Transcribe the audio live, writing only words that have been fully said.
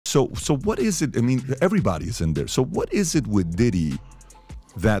So what is it? I mean, everybody's in there. So what is it with Diddy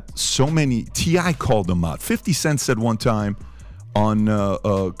that so many, T.I. called him out. 50 Cent said one time on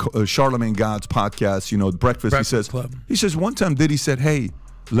Charlamagne God's podcast, you know, Breakfast Club. He says one time Diddy said, hey,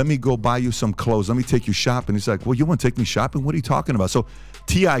 let me go buy you some clothes. Let me take you shopping. He's like, well, you want to take me shopping? What are you talking about? So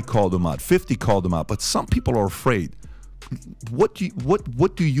T.I. called him out. 50 called him out. But some people are afraid. What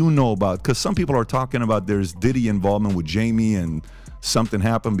do you know about? Because some people are talking about there's Diddy involvement with Jamie and something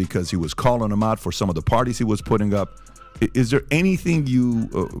happened because he was calling him out for some of the parties he was putting up. Is there anything you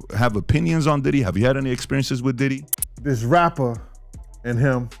have opinions on Diddy? Have you had any experiences with Diddy? This rapper and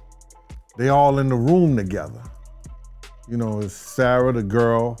him, they all in the room together. You know, it's Sarah, the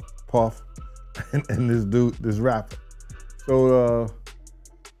girl, Puff, and this dude, this rapper. So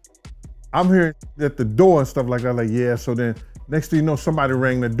I'm hearing at the door and stuff like that, like, yeah, so then next thing you know, somebody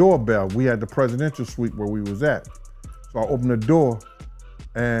rang the doorbell. We had the presidential suite where we was at. So I opened the door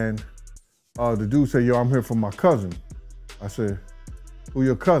and the dude said, yo, I'm here for my cousin. I said, who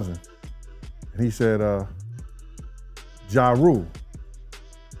your cousin? And he said, Ja Rule.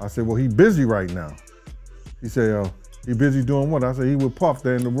 I said, well, he busy right now. He said, he busy doing what? I said, he with Puff,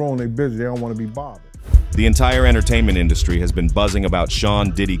 they're in the room, they busy, they don't want to be bothered. The entire entertainment industry has been buzzing about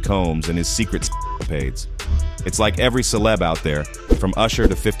Sean Diddy Combs and his secret escapades. It's like every celeb out there, from Usher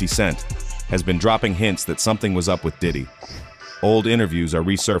to 50 Cent, has been dropping hints that something was up with Diddy. Old interviews are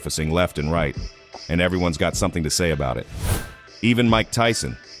resurfacing left and right, and everyone's got something to say about it. Even Mike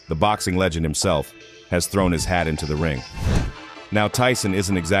Tyson, the boxing legend himself, has thrown his hat into the ring. Now, Tyson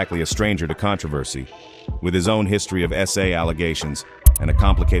isn't exactly a stranger to controversy, with his own history of SA allegations and a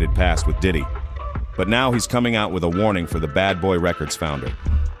complicated past with Diddy. But now he's coming out with a warning for the Bad Boy Records founder.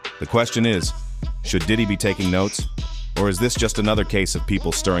 The question is, should Diddy be taking notes, or is this just another case of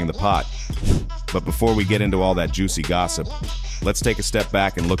people stirring the pot? But before we get into all that juicy gossip, let's take a step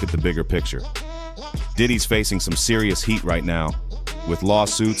back and look at the bigger picture. Diddy's facing some serious heat right now, with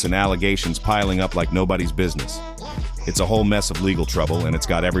lawsuits and allegations piling up like nobody's business. It's a whole mess of legal trouble, and it's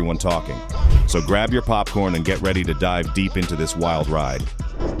got everyone talking. So grab your popcorn and get ready to dive deep into this wild ride.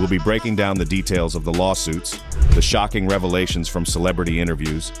 We'll be breaking down the details of the lawsuits, the shocking revelations from celebrity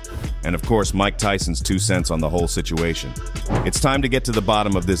interviews, and of course Mike Tyson's 2 cents on the whole situation. It's time to get to the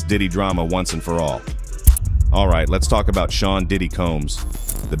bottom of this Diddy drama once and for all. Alright, let's talk about Sean Diddy Combs,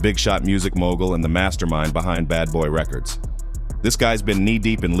 the big shot music mogul and the mastermind behind Bad Boy Records. This guy's been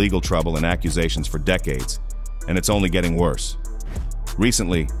knee-deep in legal trouble and accusations for decades, and it's only getting worse.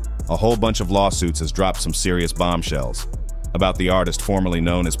 Recently, a whole bunch of lawsuits has dropped some serious bombshells about the artist formerly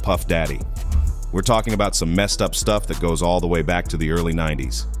known as Puff Daddy. We're talking about some messed up stuff that goes all the way back to the early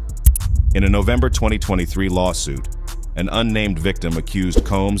 90s. In a November 2023 lawsuit, an unnamed victim accused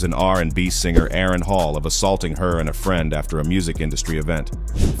Combs and R&B singer Aaron Hall of assaulting her and a friend after a music industry event,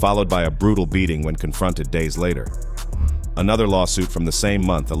 followed by a brutal beating when confronted days later. Another lawsuit from the same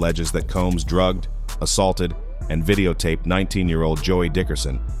month alleges that Combs drugged, assaulted, and videotaped 19-year-old Joey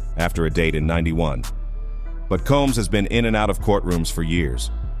Dickerson after a date in '91. But Combs has been in and out of courtrooms for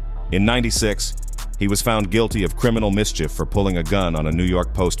years. In '96, he was found guilty of criminal mischief for pulling a gun on a New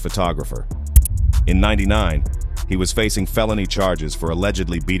York Post photographer. In '99, he was facing felony charges for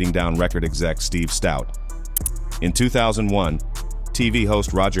allegedly beating down record exec Steve Stout. In 2001, TV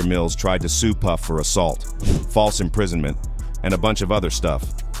host Roger Mills tried to sue Puff for assault, false imprisonment, and a bunch of other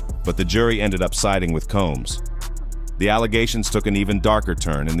stuff, but the jury ended up siding with Combs. The allegations took an even darker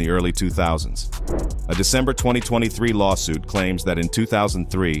turn in the early 2000s. A December 2023 lawsuit claims that in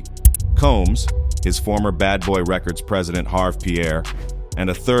 2003, Combs, his former Bad Boy Records president Harve Pierre, and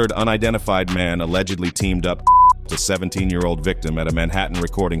a third unidentified man allegedly teamed up to a 17-year-old victim at a Manhattan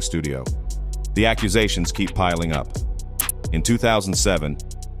recording studio. The accusations keep piling up. In 2007,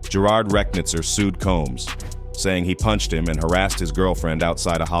 Gerard Rechnitzer sued Combs, saying he punched him and harassed his girlfriend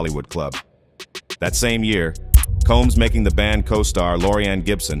outside a Hollywood club. That same year, Combs, making the band co-star Laurieann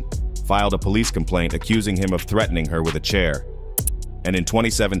Gibson, filed a police complaint accusing him of threatening her with a chair. And in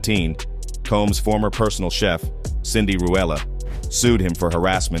 2017, Combs' former personal chef, Cindy Ruella, sued him for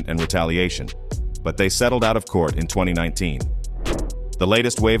harassment and retaliation, but they settled out of court in 2019. The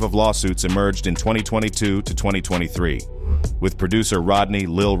latest wave of lawsuits emerged in 2022 to 2023, with producer Rodney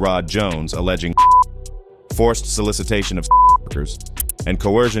Lil Rod Jones alleging forced solicitation of workers and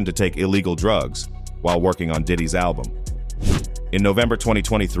coercion to take illegal drugs while working on Diddy's album. In November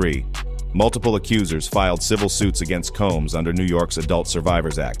 2023, multiple accusers filed civil suits against Combs under New York's Adult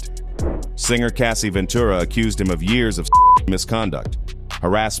Survivors Act. Singer Cassie Ventura accused him of years of misconduct,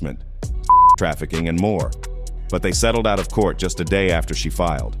 harassment, trafficking, and more, but they settled out of court just a day after she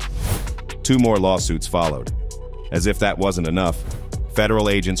filed. 2 more lawsuits followed. As if that wasn't enough, federal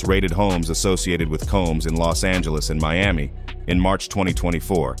agents raided homes associated with Combs in Los Angeles and Miami in March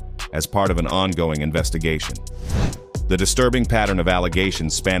 2024 as part of an ongoing investigation. The disturbing pattern of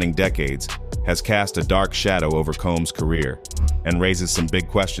allegations spanning decades has cast a dark shadow over Combs' career and raises some big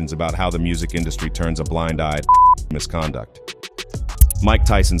questions about how the music industry turns a blind eye to misconduct. Mike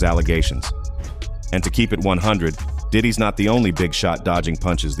Tyson's allegations. And to keep it 100, Diddy's not the only big shot dodging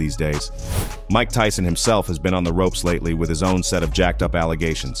punches these days. Mike Tyson himself has been on the ropes lately with his own set of jacked up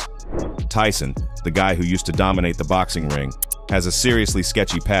allegations. Tyson, the guy who used to dominate the boxing ring, has a seriously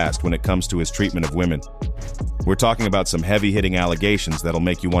sketchy past when it comes to his treatment of women. We're talking about some heavy-hitting allegations that'll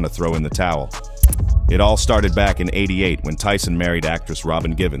make you want to throw in the towel. It all started back in '88 when Tyson married actress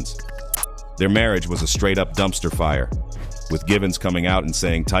Robin Givens. Their marriage was a straight-up dumpster fire, with Givens coming out and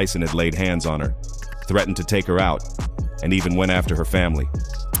saying Tyson had laid hands on her, threatened to take her out, and even went after her family.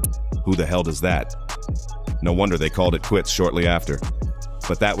 Who the hell does that? No wonder they called it quits shortly after.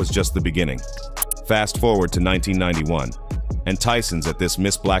 But that was just the beginning. Fast forward to 1991, and Tyson's at this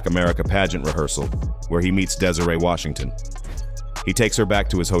Miss Black America pageant rehearsal, where he meets Desiree Washington. He takes her back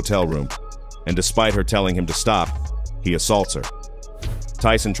to his hotel room, and despite her telling him to stop, he assaults her.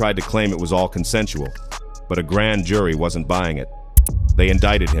 Tyson tried to claim it was all consensual, but a grand jury wasn't buying it. They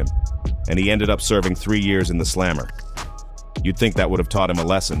indicted him, and he ended up serving 3 years in the slammer. You'd think that would have taught him a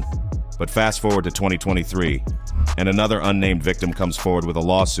lesson, but fast forward to 2023, and another unnamed victim comes forward with a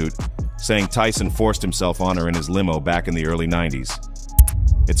lawsuit saying Tyson forced himself on her in his limo back in the early 90s.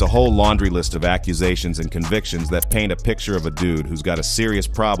 It's a whole laundry list of accusations and convictions that paint a picture of a dude who's got a serious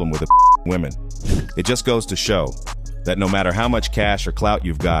problem with women. It just goes to show that no matter how much cash or clout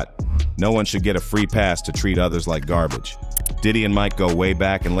you've got, no one should get a free pass to treat others like garbage. Diddy and Mike go way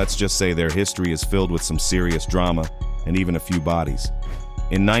back, and let's just say their history is filled with some serious drama and even a few bodies.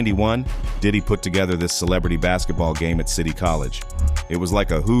 In '91, Diddy put together this celebrity basketball game at City College. It was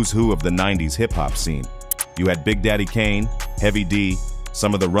like a who's who of the '90s hip-hop scene. You had Big Daddy Kane, Heavy D,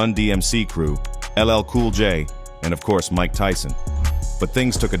 some of the Run DMC crew, LL Cool J, and of course Mike Tyson. But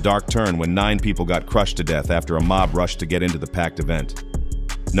things took a dark turn when 9 people got crushed to death after a mob rushed to get into the packed event.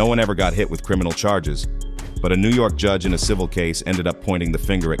 No one ever got hit with criminal charges, but a New York judge in a civil case ended up pointing the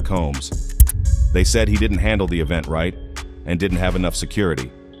finger at Combs. They said he didn't handle the event right and didn't have enough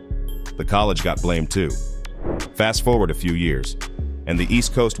security. The college got blamed too. Fast forward a few years, and the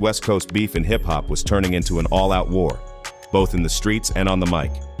East Coast-West Coast beef in hip-hop was turning into an all-out war, both in the streets and on the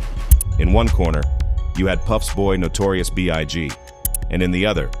mic. In one corner, you had Puff's boy Notorious B.I.G., and in the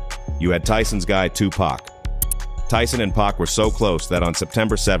other, you had Tyson's guy Tupac. Tyson and Pac were so close that on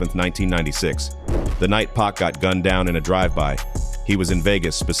September 7, 1996, the night Pac got gunned down in a drive-by, he was in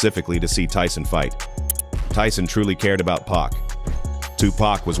Vegas specifically to see Tyson fight. Tyson truly cared about Pac.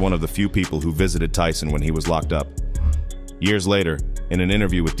 Tupac was one of the few people who visited Tyson when he was locked up. Years later, in an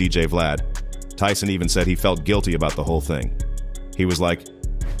interview with DJ Vlad, Tyson even said he felt guilty about the whole thing. He was like,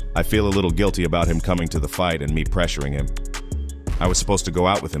 "I feel a little guilty about him coming to the fight and me pressuring him. I was supposed to go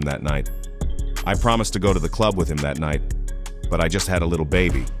out with him that night. I promised to go to the club with him that night, but I just had a little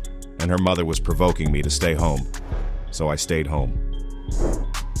baby, and her mother was provoking me to stay home, so I stayed home."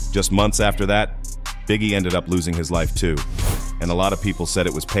 Just months after that, Biggie ended up losing his life too, and a lot of people said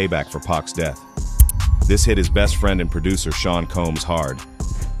it was payback for Pac's death. This hit his best friend and producer Sean Combs hard.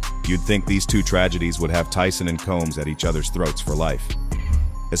 You'd think these two tragedies would have Tyson and Combs at each other's throats for life,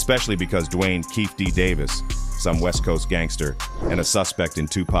 especially because Dwayne Keefe D. Davis, some West Coast gangster and a suspect in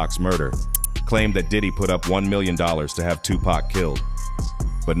Tupac's murder, claimed that Diddy put up $1 million to have Tupac killed.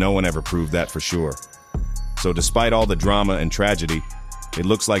 But no one ever proved that for sure. So despite all the drama and tragedy, it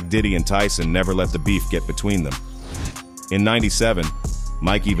looks like Diddy and Tyson never let the beef get between them. In '97,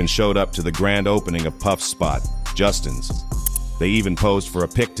 Mike even showed up to the grand opening of Puff's spot, Justin's. They even posed for a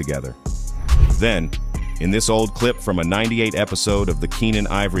pic together. Then, in this old clip from a '98 episode of the Keenan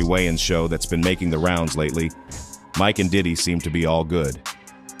Ivory Wayans show that's been making the rounds lately, Mike and Diddy seem to be all good.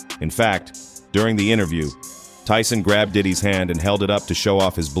 In fact, during the interview, Tyson grabbed Diddy's hand and held it up to show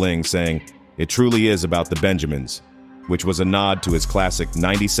off his bling, saying, "It truly is about the Benjamins," which was a nod to his classic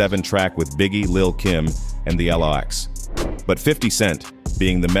 '97 track with Biggie, Lil Kim, and the LOX. But 50 Cent,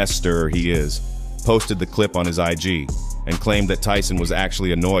 being the mess stirrer he is, posted the clip on his IG and claimed that Tyson was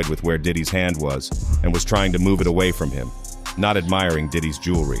actually annoyed with where Diddy's hand was and was trying to move it away from him, not admiring Diddy's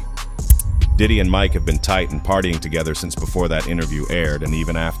jewelry. Diddy and Mike have been tight and partying together since before that interview aired and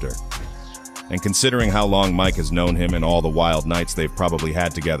even after. And considering how long Mike has known him and all the wild nights they've probably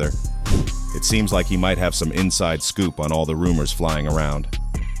had together, it seems like he might have some inside scoop on all the rumors flying around.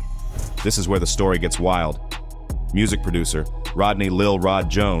 This is where the story gets wild. Music producer Rodney Lil Rod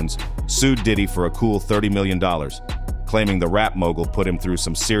Jones sued Diddy for a cool $30 million, claiming the rap mogul put him through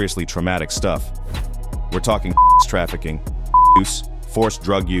some seriously traumatic stuff. We're talking trafficking, use, forced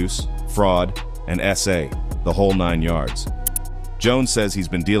drug use, fraud, and SA, the whole 9 yards. Jones says he's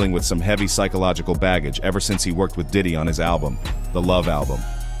been dealing with some heavy psychological baggage ever since he worked with Diddy on his album, the Love album,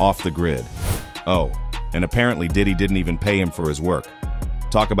 Off the Grid. Oh, and apparently Diddy didn't even pay him for his work.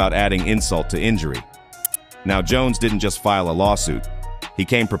 Talk about adding insult to injury. Now, Jones didn't just file a lawsuit. He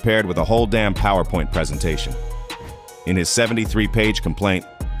came prepared with a whole damn PowerPoint presentation. In his 73-page complaint,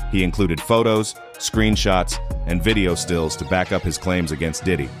 he included photos, screenshots, and video stills to back up his claims against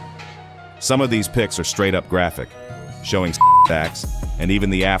Diddy. Some of these pics are straight-up graphic, showing acts and even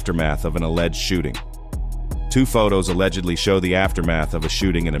the aftermath of an alleged shooting. 2 photos allegedly show the aftermath of a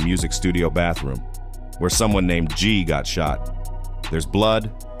shooting in a music studio bathroom, where someone named G got shot. There's blood,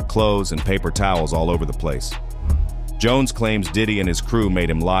 clothes, and paper towels all over the place. Jones claims Diddy and his crew made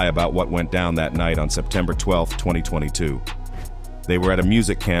him lie about what went down that night on September 12, 2022. They were at a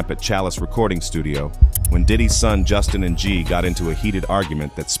music camp at Chalice Recording Studio when Diddy's son Justin and G got into a heated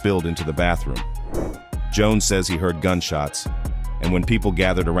argument that spilled into the bathroom. Jones says he heard gunshots, and when people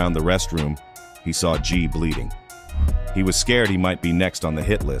gathered around the restroom, he saw G bleeding. He was scared he might be next on the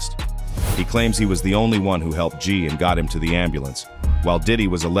hit list. He claims he was the only one who helped G and got him to the ambulance, while Diddy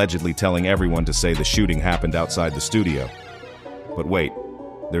was allegedly telling everyone to say the shooting happened outside the studio. But wait,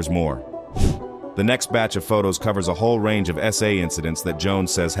 there's more. The next batch of photos covers a whole range of SA incidents that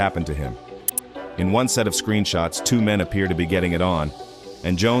Jones says happened to him. In one set of screenshots, 2 men appear to be getting it on,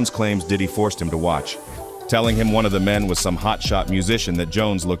 and Jones claims Diddy forced him to watch, telling him one of the men was some hotshot musician that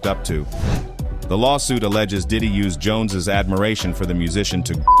Jones looked up to. The lawsuit alleges Diddy used Jones's admiration for the musician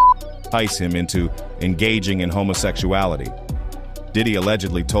to entice him into engaging in homosexuality. Diddy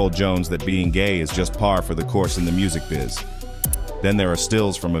allegedly told Jones that being gay is just par for the course in the music biz. Then there are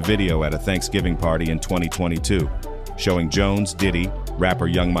stills from a video at a Thanksgiving party in 2022, showing Jones, Diddy, rapper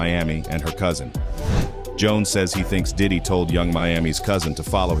Young Miami, and her cousin. Jones says he thinks Diddy told Young Miami's cousin to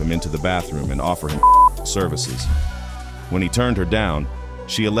follow him into the bathroom and offer him services. When he turned her down,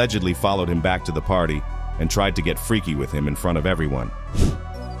 she allegedly followed him back to the party and tried to get freaky with him in front of everyone.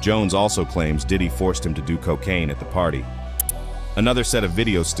 Jones also claims Diddy forced him to do cocaine at the party. Another set of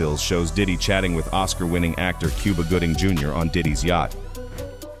video stills shows Diddy chatting with Oscar-winning actor Cuba Gooding Jr. on Diddy's yacht.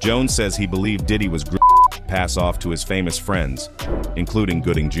 Jones says he believed Diddy was pass off to his famous friends, including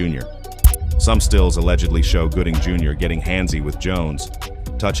Gooding Jr. Some stills allegedly show Gooding Jr. getting handsy with Jones,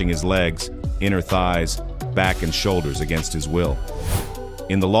 touching his legs, inner thighs, back and shoulders against his will.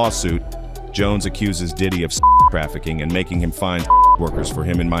 In the lawsuit, Jones accuses Diddy of trafficking and making him find workers for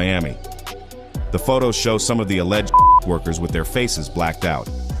him in Miami. The photos show some of the alleged workers with their faces blacked out.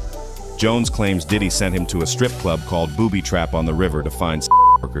 Jones claims Diddy sent him to a strip club called Booby Trap on the River to find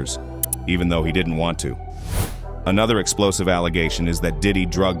workers, even though he didn't want to. Another explosive allegation is that Diddy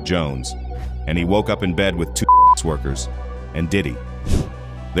drugged Jones, and he woke up in bed with 2 workers and Diddy.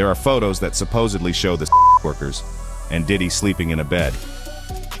 There are photos that supposedly show the workers and Diddy sleeping in a bed.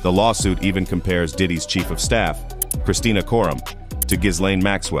 The lawsuit even compares Diddy's chief of staff, Christina Coram, to Ghislaine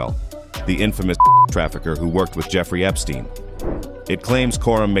Maxwell, the infamous trafficker who worked with Jeffrey Epstein. It claims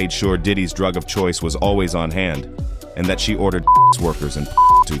Coram made sure Diddy's drug of choice was always on hand, and that she ordered workers and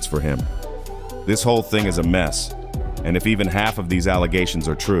prostitutes for him. This whole thing is a mess, and if even half of these allegations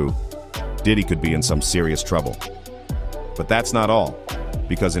are true, Diddy could be in some serious trouble. But that's not all,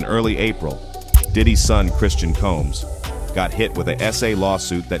 because in early April, Diddy's son Christian Combs got hit with a SA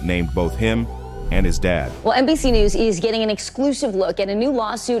lawsuit that named both him and his dad. Well, NBC News is getting an exclusive look at a new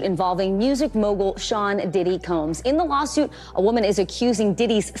lawsuit involving music mogul Sean Diddy Combs. In the lawsuit, a woman is accusing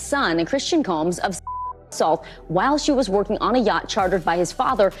Diddy's son, Christian Combs, of assault while she was working on a yacht chartered by his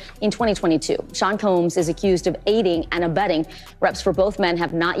father in 2022. Sean Combs is accused of aiding and abetting. Reps for both men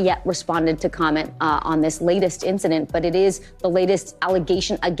have not yet responded to comment on this latest incident, but it is the latest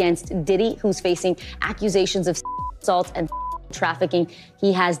allegation against Diddy, who's facing accusations of assault and trafficking.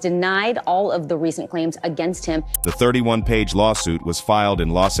 He has denied all of the recent claims against him. The 31-page lawsuit was filed in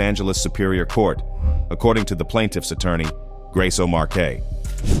Los Angeles Superior Court, according to the plaintiff's attorney, Grace O'Marquet.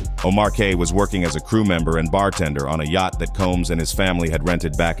 O'Marquet was working as a crew member and bartender on a yacht that Combs and his family had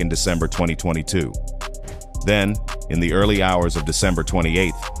rented back in December 2022. Then, in the early hours of December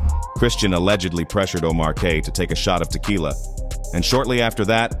 28th, Christian allegedly pressured O'Marquet to take a shot of tequila, and shortly after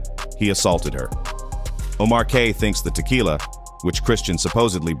that, he assaulted her. O'Marquet thinks the tequila, which Christian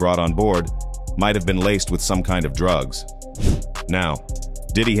supposedly brought on board, might have been laced with some kind of drugs. Now,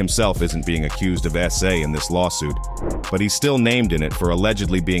 Diddy himself isn't being accused of SA in this lawsuit, but he's still named in it for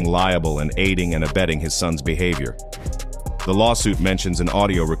allegedly being liable and aiding and abetting his son's behavior. The lawsuit mentions an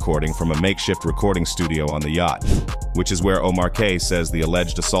audio recording from a makeshift recording studio on the yacht, which is where Omar K says the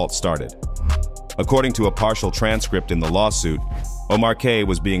alleged assault started. According to a partial transcript in the lawsuit, Omar K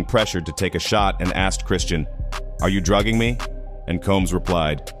was being pressured to take a shot and asked Christian, "Are you drugging me?" And Combs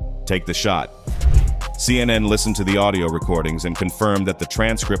replied, "Take the shot." CNN listened to the audio recordings and confirmed that the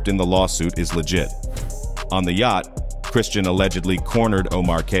transcript in the lawsuit is legit. On the yacht, Christian allegedly cornered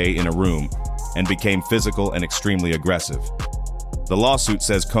Omar K in a room and became physical and extremely aggressive. The lawsuit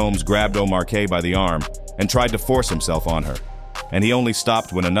says Combs grabbed Omar K by the arm and tried to force himself on her, and he only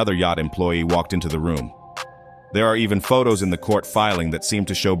stopped when another yacht employee walked into the room. There are even photos in the court filing that seem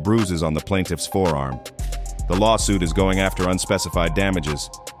to show bruises on the plaintiff's forearm. The lawsuit is going after unspecified damages,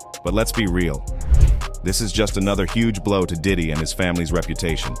 but let's be real. This is just another huge blow to Diddy and his family's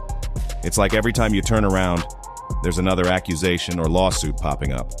reputation. It's like every time you turn around, there's another accusation or lawsuit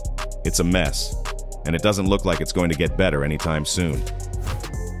popping up. It's a mess, and it doesn't look like it's going to get better anytime soon.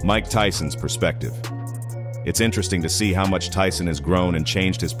 Mike Tyson's perspective. It's interesting to see how much Tyson has grown and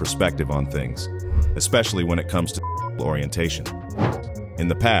changed his perspective on things, especially when it comes to orientation. In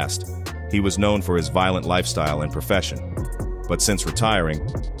the past, he was known for his violent lifestyle and profession, but since retiring,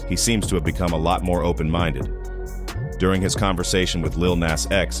 he seems to have become a lot more open-minded. During his conversation with Lil Nas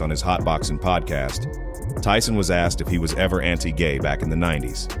X on his Hotboxing podcast, Tyson was asked if he was ever anti-gay back in the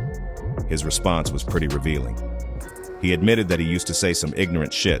 90s. His response was pretty revealing. He admitted that he used to say some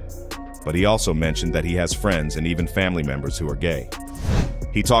ignorant shit, but he also mentioned that he has friends and even family members who are gay.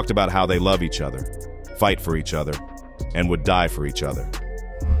 He talked about how they love each other, fight for each other, and would die for each other.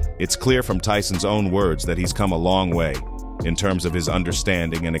 It's clear from Tyson's own words that he's come a long way in terms of his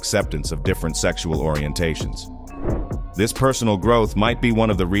understanding and acceptance of different sexual orientations. This personal growth might be one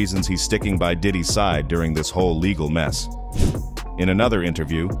of the reasons he's sticking by Diddy's side during this whole legal mess. In another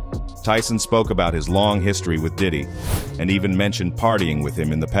interview, Tyson spoke about his long history with Diddy and even mentioned partying with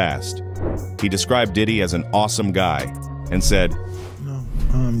him in the past. He described Diddy as an awesome guy and said,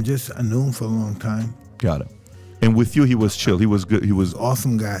 I knew him for a long time. Got it. And with you, he was chill. He was good. He was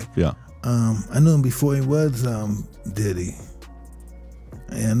Awesome guy. Yeah. I knew him before he was Diddy.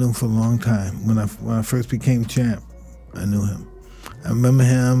 I knew him for a long time. When I first became champ, I knew him. I remember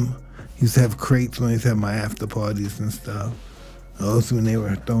him. He used to have crates when he used to have my after parties and stuff. Also when they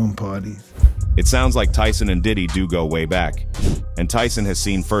were throwing parties. It sounds like Tyson and Diddy do go way back, and Tyson has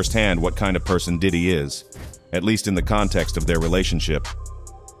seen firsthand what kind of person Diddy is, at least in the context of their relationship.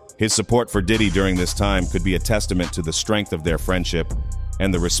 His support for Diddy during this time could be a testament to the strength of their friendship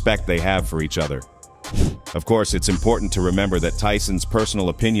and the respect they have for each other. Of course, it's important to remember that Tyson's personal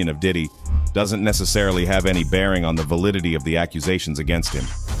opinion of Diddy doesn't necessarily have any bearing on the validity of the accusations against him,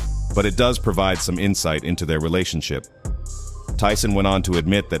 but it does provide some insight into their relationship. Tyson went on to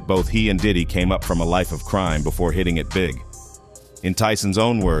admit that both he and Diddy came up from a life of crime before hitting it big. In Tyson's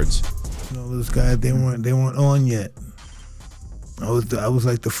own words, Those guys, they weren't on yet. I was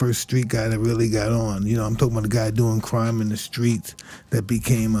like the first street guy that really got on. I'm talking about the guy doing crime in the streets that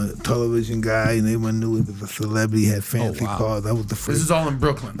became a television guy, and everyone knew he was a celebrity, had fancy cars. I was the first. This is all in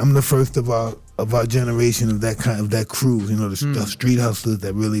Brooklyn. I'm the first of our generation of that crew. The street hustlers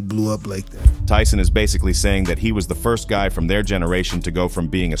that really blew up like that. Tyson is basically saying that he was the first guy from their generation to go from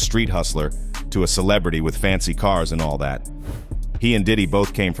being a street hustler to a celebrity with fancy cars and all that. He and Diddy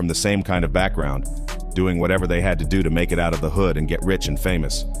both came from the same kind of background, doing whatever they had to do to make it out of the hood and get rich and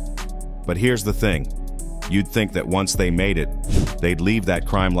famous. But here's the thing. You'd think that once they made it, they'd leave that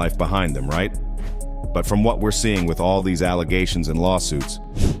crime life behind them, right? But from what we're seeing with all these allegations and lawsuits,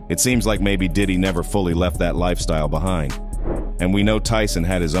 it seems like maybe Diddy never fully left that lifestyle behind. And we know Tyson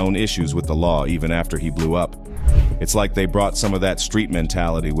had his own issues with the law even after he blew up. It's like they brought some of that street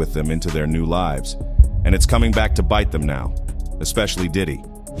mentality with them into their new lives. And it's coming back to bite them now, especially Diddy.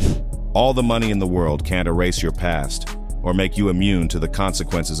 All the money in the world can't erase your past or make you immune to the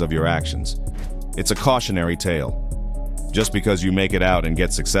consequences of your actions. It's a cautionary tale. Just because you make it out and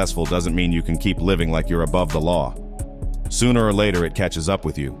get successful doesn't mean you can keep living like you're above the law. Sooner or later it catches up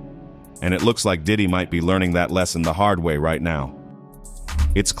with you. And it looks like Diddy might be learning that lesson the hard way right now.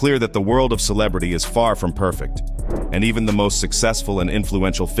 It's clear that the world of celebrity is far from perfect, and even the most successful and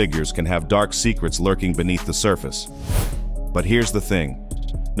influential figures can have dark secrets lurking beneath the surface. But here's the thing.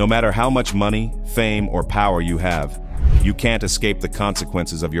 No matter how much money, fame, or power you have, you can't escape the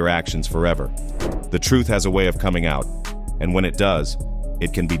consequences of your actions forever. The truth has a way of coming out, and when it does,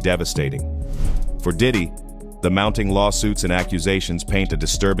 it can be devastating. For Diddy, the mounting lawsuits and accusations paint a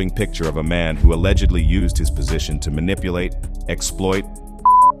disturbing picture of a man who allegedly used his position to manipulate, exploit,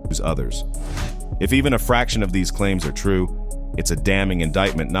 use others. If even a fraction of these claims are true, it's a damning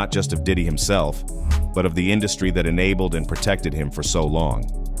indictment not just of Diddy himself, but of the industry that enabled and protected him for so long.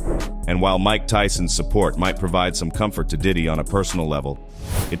 And while Mike Tyson's support might provide some comfort to Diddy on a personal level,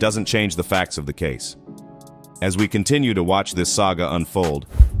 it doesn't change the facts of the case. As we continue to watch this saga unfold,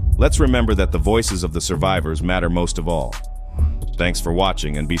 let's remember that the voices of the survivors matter most of all. Thanks for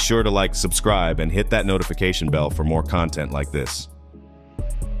watching, and be sure to like, subscribe, and hit that notification bell for more content like this.